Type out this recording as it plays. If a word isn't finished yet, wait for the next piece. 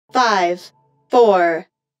5, 4,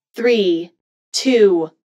 3,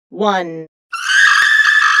 2, 1.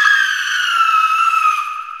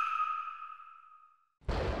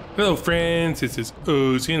 Hello friends, this is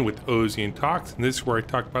Ozien with Ozien Talks, and this is where I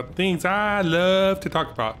talk about things I love to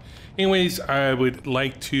talk about. Anyways, I would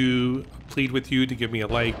like to plead with you to give me a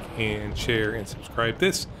like and share and subscribe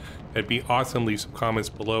this. That'd be awesome. Leave some comments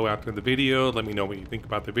below after the video. Let me know what you think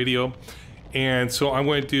about the video. And so I'm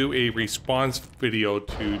going to do a response video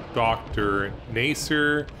to Dr.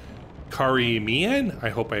 Nasser Karimian. I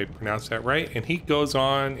hope I pronounced that right. And he goes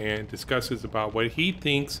on and discusses about what he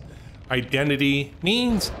thinks identity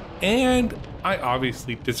means, and I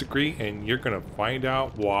obviously disagree, and you're gonna find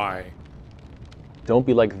out why. Don't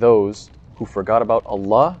be like those who forgot about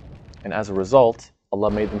Allah, and as a result,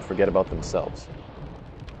 Allah made them forget about themselves.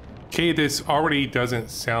 Okay, this already doesn't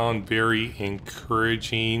sound very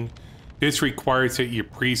encouraging. This requires that you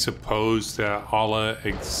presuppose that Allah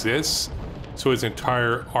exists, so his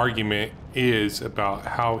entire argument is about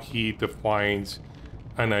how he defines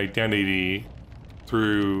an identity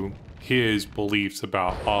through his beliefs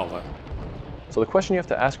about Allah. So the question you have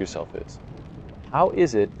to ask yourself is, how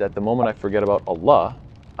is it that the moment I forget about Allah,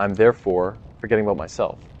 I'm therefore forgetting about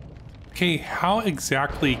myself? Okay, how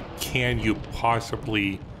exactly can you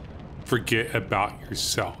possibly forget about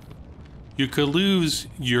yourself? You could lose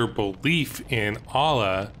your belief in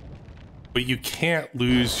Allah, but you can't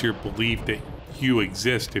lose your belief that you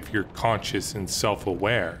exist if you're conscious and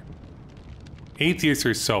self-aware. Atheists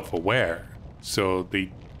are self-aware, so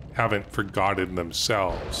they haven't forgotten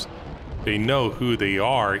themselves. They know who they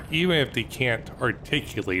are, even if they can't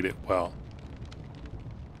articulate it well.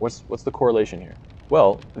 What's the correlation here?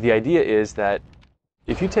 Well, the idea is that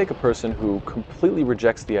if you take a person who completely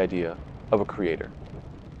rejects the idea of a creator,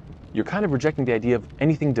 you're kind of rejecting the idea of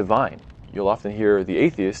anything divine. You'll often hear the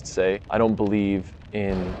atheists say, I don't believe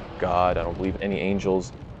in God, I don't believe in any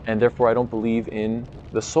angels, and therefore I don't believe in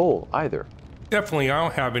the soul either. Definitely, I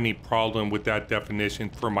don't have any problem with that definition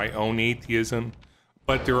for my own atheism,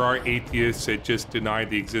 but there are atheists that just deny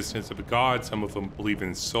the existence of a God. Some of them believe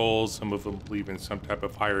in souls, some of them believe in some type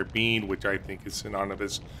of higher being, which I think is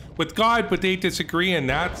synonymous with God, but they disagree, and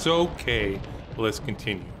that's okay. Let's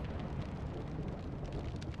continue.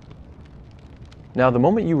 Now, the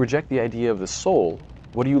moment you reject the idea of the soul,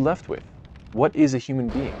 what are you left with? What is a human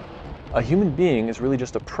being? A human being is really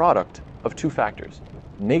just a product of two factors,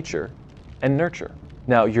 nature and nurture.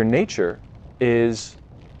 Now, your nature is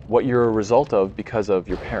what you're a result of because of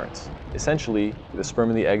your parents. Essentially, the sperm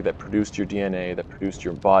and the egg that produced your DNA, that produced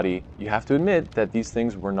your body. You have to admit that these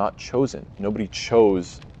things were not chosen. Nobody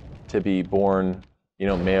chose to be born,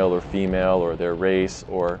 male or female, or their race,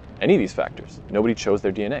 or any of these factors. Nobody chose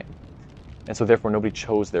their DNA. And so therefore, nobody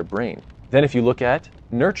chose their brain. Then if you look at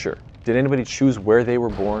nurture, did anybody choose where they were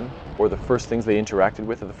born, or the first things they interacted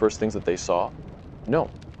with, or the first things that they saw? No.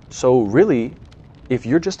 So really, if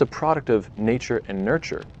you're just a product of nature and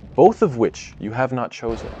nurture, both of which you have not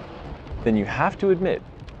chosen, then you have to admit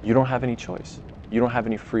you don't have any choice. You don't have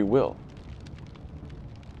any free will.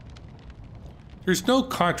 There's no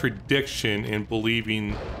contradiction in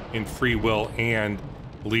believing in free will and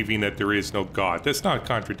believing that there is no God. That's not a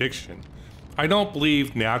contradiction. I don't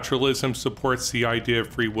believe naturalism supports the idea of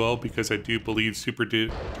free will because I do believe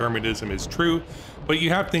superdeterminism is true, but you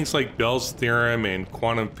have things like Bell's theorem and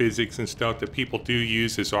quantum physics and stuff that people do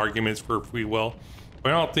use as arguments for free will.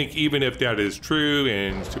 But I don't think even if that is true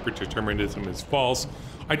and superdeterminism is false,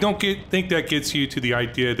 I don't think that gets you to the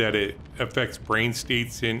idea that it affects brain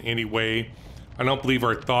states in any way. I don't believe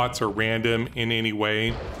our thoughts are random in any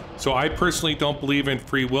way. So I personally don't believe in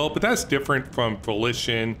free will, but that's different from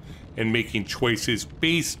volition and making choices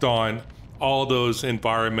based on all those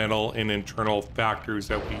environmental and internal factors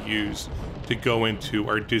that we use to go into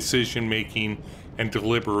our decision-making and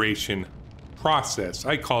deliberation process.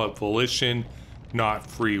 I call it volition, not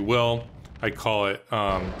free will. I call it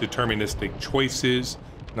deterministic choices,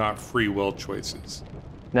 not free will choices.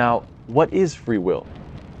 Now, what is free will?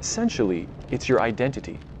 Essentially, it's your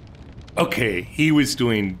identity. Okay, he was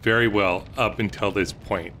doing very well up until this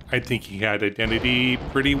point. I think he had identity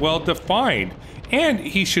pretty well defined. And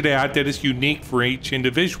he should add that it's unique for each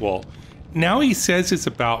individual. Now he says it's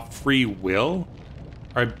about free will,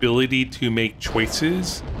 our ability to make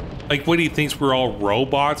choices. Like what he thinks we're all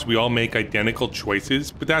robots, we all make identical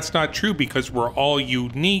choices, but that's not true because we're all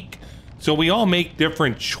unique. So we all make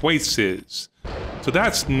different choices. So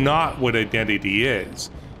that's not what identity is.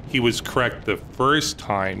 He was correct the first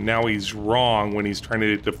time. Now he's wrong when he's trying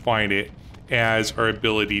to define it as our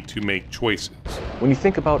ability to make choices. When you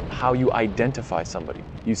think about how you identify somebody,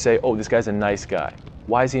 you say, oh, this guy's a nice guy.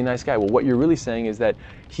 Why is he a nice guy? Well, what you're really saying is that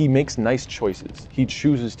he makes nice choices. He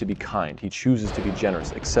chooses to be kind. He chooses to be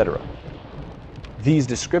generous, etc. These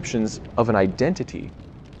descriptions of an identity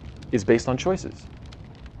is based on choices.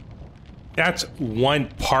 That's one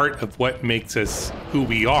part of what makes us who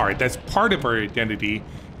we are. That's part of our identity,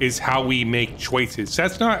 is how we make choices.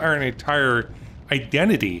 That's not our entire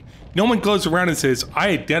identity. No one goes around and says, I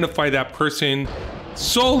identify that person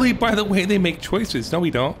solely by the way they make choices. No,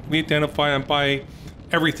 we don't. We identify them by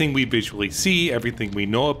everything we visually see, everything we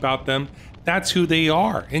know about them. That's who they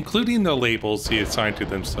are, including the labels they assign to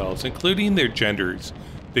themselves, including their genders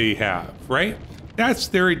they have, right? That's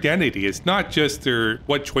their identity. It's not just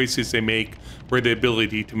what choices they make or the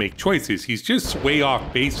ability to make choices. He's just way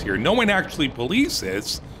off base here. No one actually believes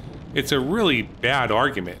this. It's a really bad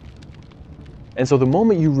argument. And so the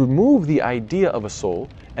moment you remove the idea of a soul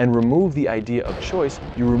and remove the idea of choice,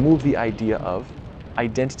 you remove the idea of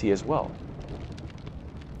identity as well.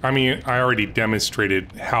 I mean, I already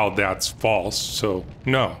demonstrated how that's false, so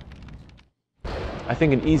no. I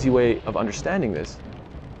think an easy way of understanding this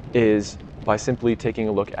is by simply taking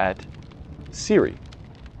a look at Siri.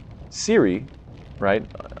 Siri, right,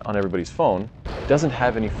 on everybody's phone, doesn't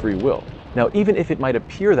have any free will. Now, even if it might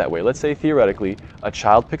appear that way, let's say theoretically, a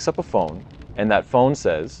child picks up a phone and that phone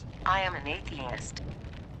says, I am an atheist.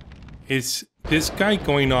 Is this guy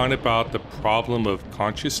going on about the problem of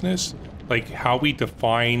consciousness? Like how we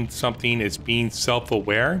define something as being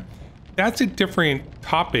self-aware? That's a different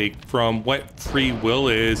topic from what free will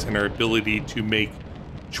is and our ability to make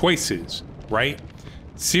choices, right?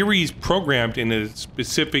 Siri's programmed in a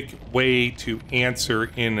specific way to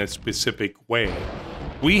answer in a specific way.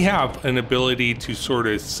 We have an ability to sort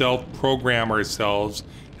of self-program ourselves,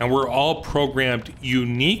 and we're all programmed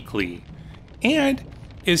uniquely. And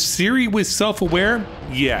is Siri was self-aware?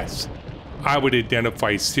 Yes. I would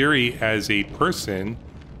identify Siri as a person.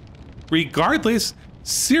 Regardless,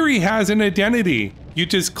 Siri has an identity. You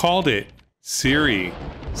just called it Siri.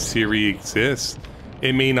 Siri exists.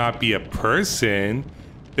 It may not be a person.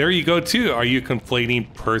 There you go too. Are you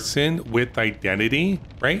conflating person with identity,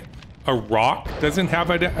 right? A rock doesn't have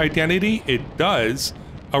an identity. It does.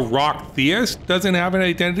 A rock theist doesn't have an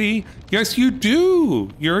identity. Yes, you do.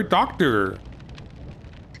 You're a doctor.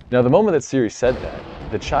 Now, the moment that Siri said that,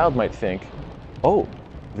 the child might think, oh,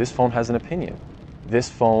 this phone has an opinion. This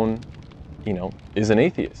phone, is an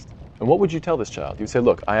atheist. And what would you tell this child? You'd say,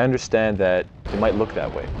 look, I understand that it might look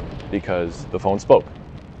that way because the phone spoke.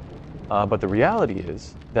 But the reality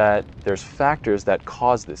is that there's factors that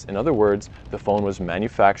cause this. In other words, the phone was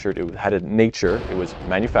manufactured, it had a nature, it was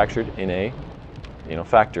manufactured in a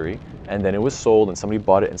factory, and then it was sold and somebody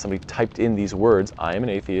bought it and somebody typed in these words, I am an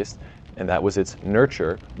atheist, and that was its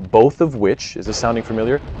nurture, both of which, is this sounding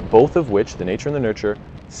familiar? Both of which, the nature and the nurture,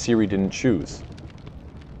 Siri didn't choose.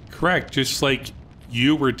 Correct, just like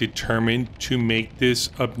you were determined to make this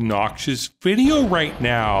obnoxious video right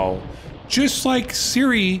now. Just like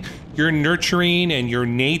Siri, your nurturing and your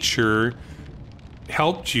nature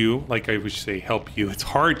helped you, like I would say help you, it's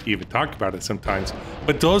hard to even talk about it sometimes,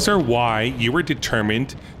 but those are why you were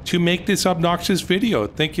determined to make this obnoxious video.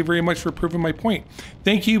 Thank you very much for proving my point.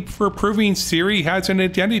 Thank you for proving Siri has an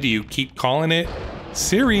identity. You keep calling it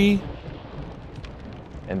Siri.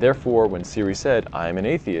 And therefore, when Siri said, I'm an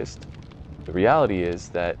atheist, the reality is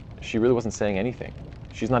that she really wasn't saying anything.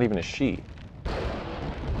 She's not even a she.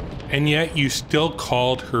 And yet you still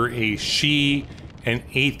called her a she, an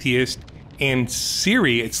atheist, and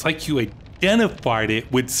Siri, it's like you identified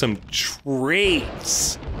it with some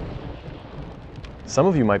traits. Some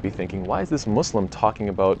of you might be thinking, why is this Muslim talking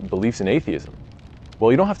about beliefs in atheism? Well,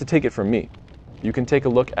 you don't have to take it from me. You can take a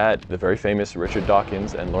look at the very famous Richard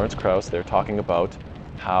Dawkins and Lawrence Krauss. They're talking about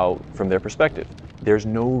how, from their perspective, there's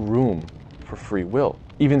no room for free will.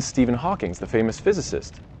 Even Stephen Hawking, the famous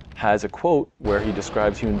physicist, has a quote where he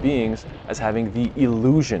describes human beings as having the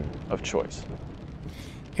illusion of choice.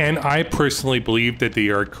 And I personally believe that they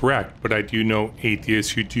are correct, but I do know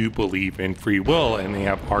atheists who do believe in free will, and they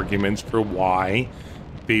have arguments for why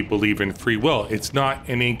they believe in free will. It's not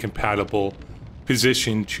an incompatible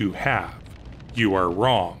position to have. You are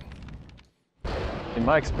wrong. In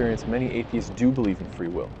my experience, many atheists do believe in free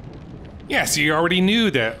will. Yes, you already knew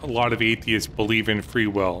that a lot of atheists believe in free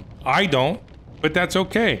will. I don't, but that's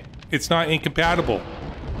okay. It's not incompatible.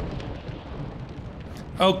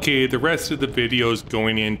 Okay, the rest of the video is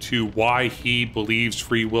going into why he believes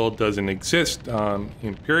free will doesn't exist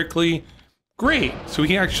empirically. Great, so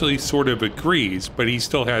he actually sort of agrees, but he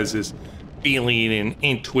still has this feeling and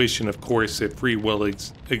intuition, of course, that free will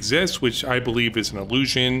exists, which I believe is an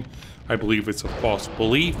illusion. I believe it's a false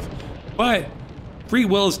belief. But free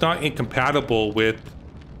will is not incompatible with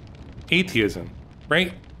atheism,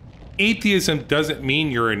 right? Atheism doesn't mean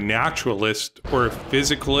you're a naturalist or a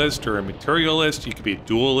physicalist or a materialist. You could be a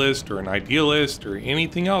dualist or an idealist or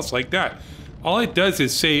anything else like that. All it does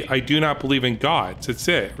is say, I do not believe in gods. That's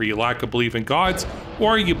it. Or you lack a belief in gods,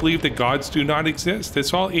 or you believe that gods do not exist.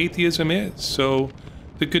 That's all atheism is. So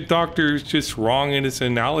the good doctor is just wrong in his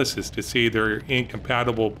analysis to say they're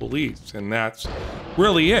incompatible beliefs, and that's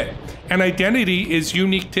really it. And identity is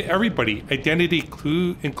unique to everybody. Identity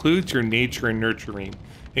includes your nature and nurturing,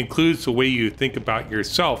 includes the way you think about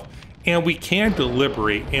yourself. And we can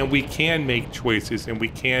deliberate, and we can make choices, and we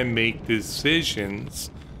can make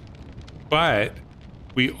decisions, but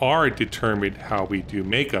we are determined how we do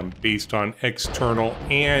make them based on external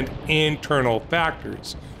and internal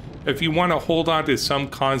factors. If you want to hold on to some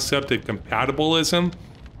concept of compatibilism,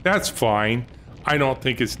 that's fine. I don't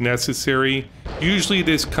think it's necessary. Usually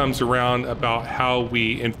this comes around about how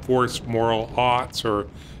we enforce moral oughts or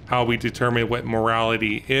how we determine what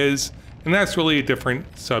morality is, and that's really a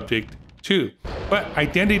different subject too. But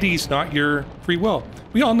identity is not your free will.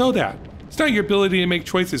 We all know that. It's not your ability to make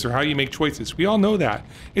choices or how you make choices. We all know that.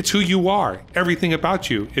 It's who you are, everything about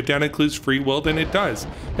you. If that includes free will, then it does.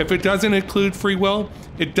 If it doesn't include free will,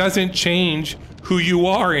 it doesn't change who you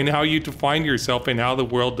are and how you define yourself and how the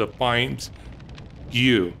world defines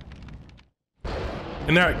you.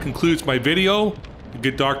 And that concludes my video. The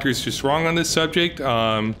good doctor is just wrong on this subject,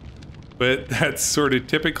 but that's sort of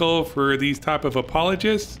typical for these type of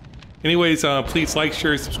apologists. Anyways, please like,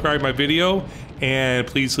 share, subscribe my video, and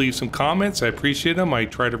please leave some comments. I appreciate them. I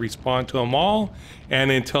try to respond to them all. And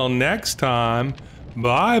until next time,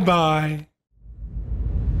 bye-bye.